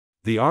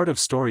The art of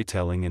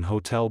storytelling in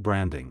hotel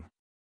branding.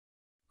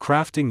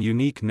 Crafting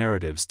unique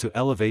narratives to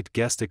elevate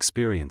guest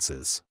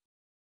experiences.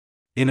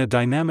 In a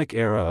dynamic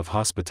era of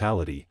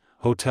hospitality,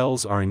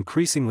 hotels are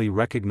increasingly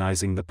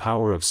recognizing the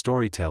power of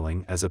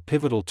storytelling as a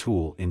pivotal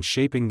tool in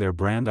shaping their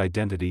brand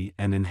identity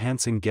and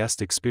enhancing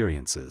guest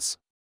experiences.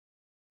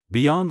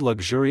 Beyond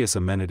luxurious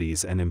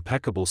amenities and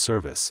impeccable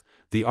service,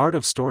 the art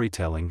of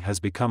storytelling has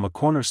become a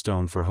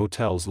cornerstone for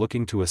hotels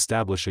looking to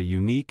establish a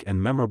unique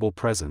and memorable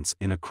presence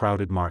in a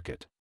crowded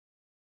market.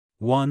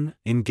 1.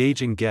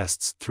 Engaging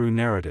guests through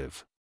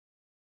narrative.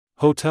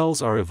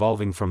 Hotels are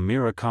evolving from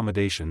mere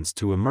accommodations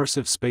to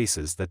immersive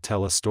spaces that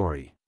tell a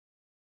story.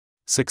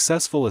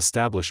 Successful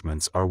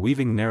establishments are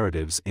weaving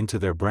narratives into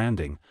their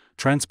branding,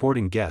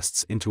 transporting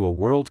guests into a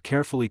world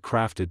carefully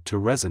crafted to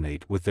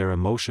resonate with their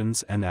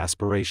emotions and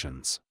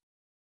aspirations.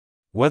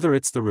 Whether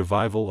it's the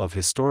revival of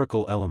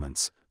historical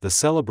elements, the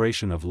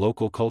celebration of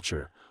local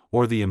culture,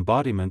 or the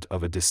embodiment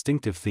of a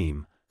distinctive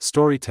theme,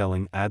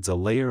 storytelling adds a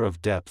layer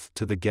of depth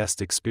to the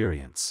guest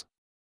experience.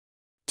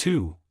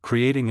 2.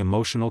 Creating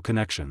emotional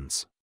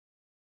connections.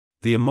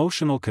 The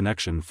emotional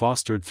connection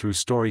fostered through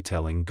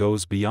storytelling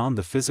goes beyond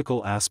the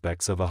physical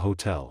aspects of a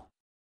hotel.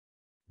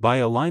 By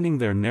aligning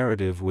their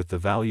narrative with the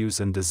values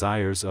and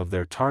desires of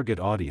their target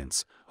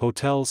audience,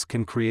 hotels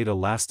can create a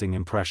lasting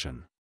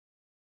impression.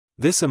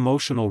 This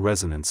emotional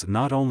resonance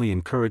not only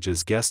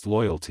encourages guest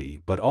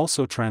loyalty but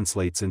also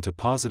translates into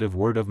positive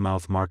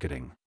word-of-mouth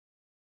marketing.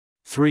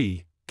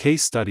 3.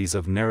 Case studies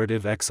of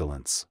narrative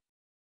excellence.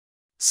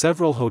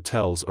 Several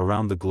hotels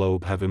around the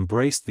globe have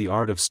embraced the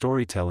art of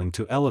storytelling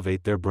to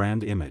elevate their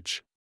brand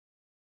image.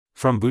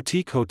 From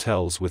boutique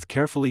hotels with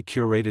carefully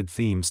curated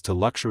themes to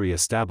luxury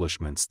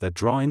establishments that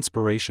draw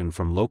inspiration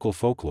from local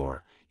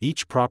folklore,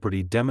 each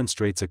property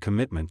demonstrates a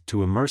commitment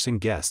to immersing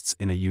guests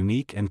in a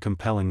unique and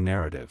compelling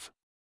narrative.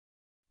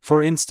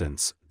 For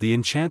instance, the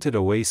Enchanted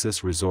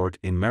Oasis Resort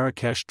in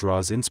Marrakesh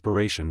draws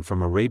inspiration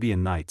from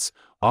Arabian Nights,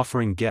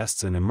 offering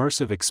guests an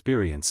immersive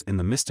experience in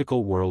the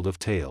mystical world of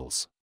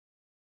tales.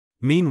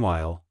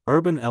 Meanwhile,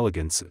 Urban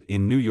Elegance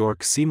in New York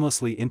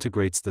seamlessly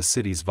integrates the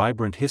city's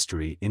vibrant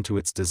history into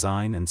its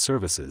design and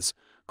services,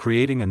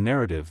 creating a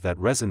narrative that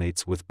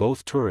resonates with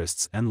both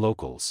tourists and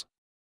locals.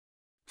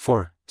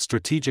 4.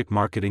 Strategic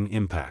marketing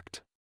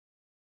impact.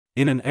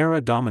 In an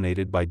era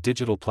dominated by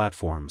digital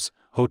platforms,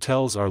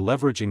 hotels are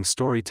leveraging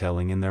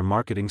storytelling in their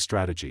marketing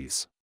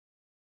strategies.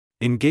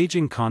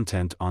 Engaging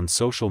content on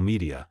social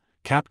media,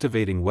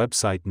 captivating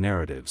website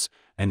narratives,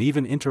 and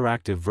even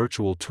interactive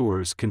virtual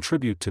tours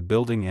contribute to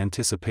building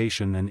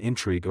anticipation and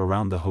intrigue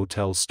around the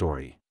hotel's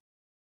story.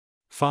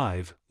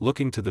 5.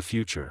 Looking to the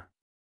future.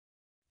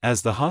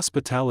 As the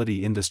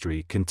hospitality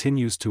industry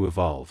continues to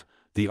evolve,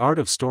 the art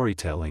of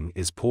storytelling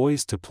is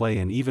poised to play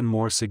an even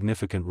more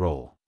significant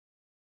role.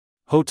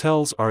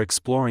 Hotels are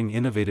exploring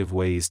innovative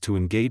ways to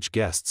engage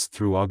guests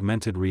through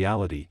augmented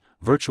reality,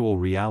 virtual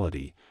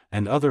reality,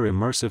 and other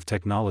immersive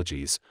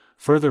technologies,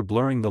 further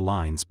blurring the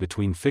lines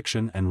between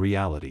fiction and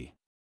reality.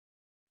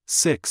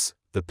 6.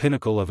 The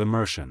pinnacle of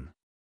immersion.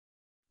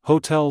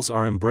 Hotels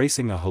are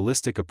embracing a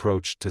holistic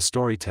approach to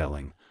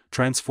storytelling,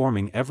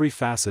 transforming every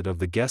facet of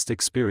the guest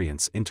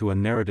experience into a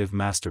narrative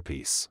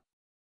masterpiece.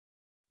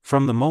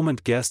 From the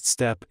moment guests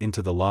step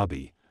into the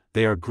lobby,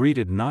 they are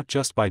greeted not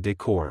just by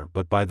decor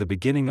but by the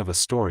beginning of a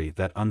story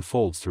that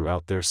unfolds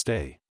throughout their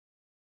stay.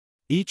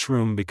 Each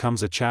room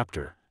becomes a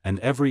chapter, and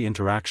every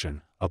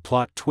interaction, a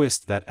plot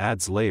twist that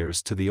adds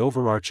layers to the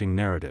overarching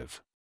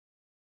narrative.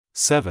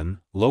 7.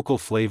 Local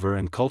flavor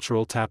and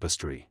cultural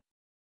tapestry.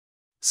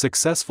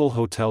 Successful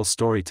hotel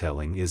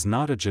storytelling is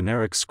not a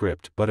generic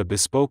script but a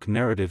bespoke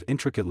narrative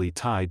intricately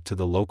tied to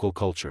the local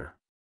culture.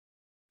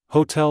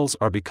 Hotels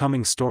are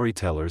becoming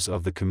storytellers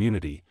of the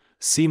community,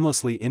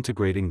 seamlessly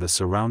integrating the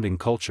surrounding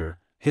culture,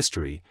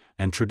 history,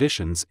 and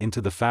traditions into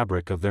the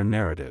fabric of their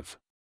narrative.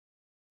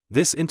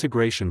 This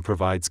integration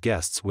provides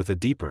guests with a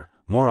deeper,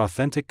 more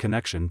authentic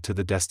connection to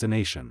the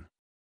destination.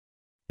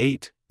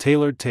 8.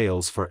 Tailored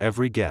tales for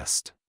every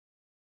guest.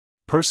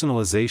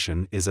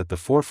 Personalization is at the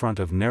forefront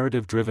of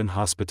narrative-driven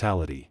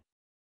hospitality.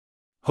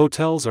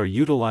 Hotels are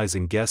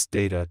utilizing guest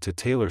data to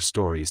tailor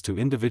stories to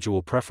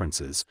individual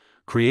preferences,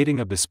 creating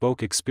a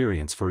bespoke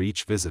experience for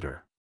each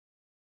visitor.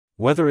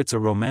 Whether it's a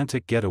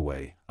romantic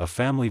getaway, a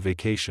family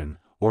vacation,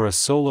 or a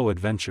solo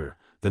adventure,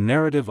 the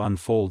narrative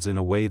unfolds in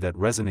a way that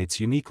resonates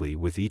uniquely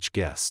with each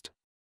guest.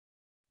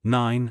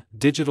 9.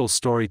 Digital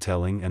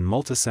storytelling and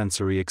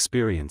multisensory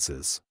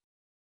experiences.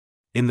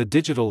 In the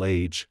digital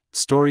age,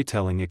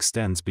 storytelling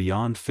extends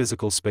beyond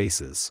physical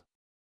spaces.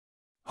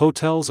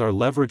 Hotels are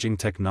leveraging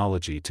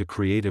technology to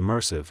create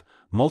immersive,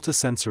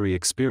 multisensory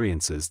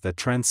experiences that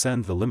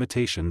transcend the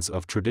limitations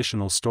of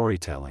traditional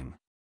storytelling.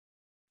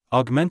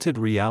 Augmented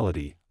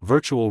reality,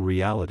 virtual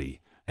reality,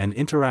 and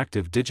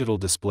interactive digital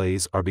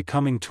displays are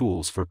becoming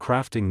tools for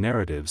crafting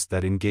narratives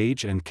that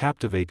engage and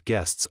captivate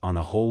guests on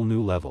a whole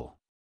new level.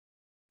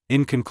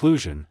 In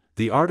conclusion,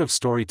 the art of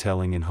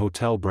storytelling in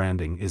hotel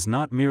branding is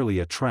not merely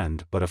a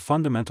trend but a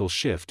fundamental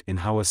shift in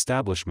how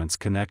establishments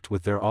connect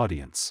with their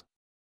audience.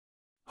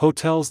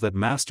 Hotels that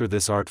master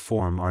this art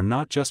form are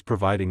not just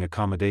providing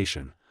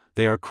accommodation,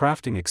 they are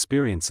crafting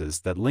experiences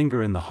that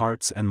linger in the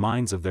hearts and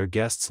minds of their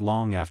guests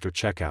long after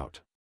checkout.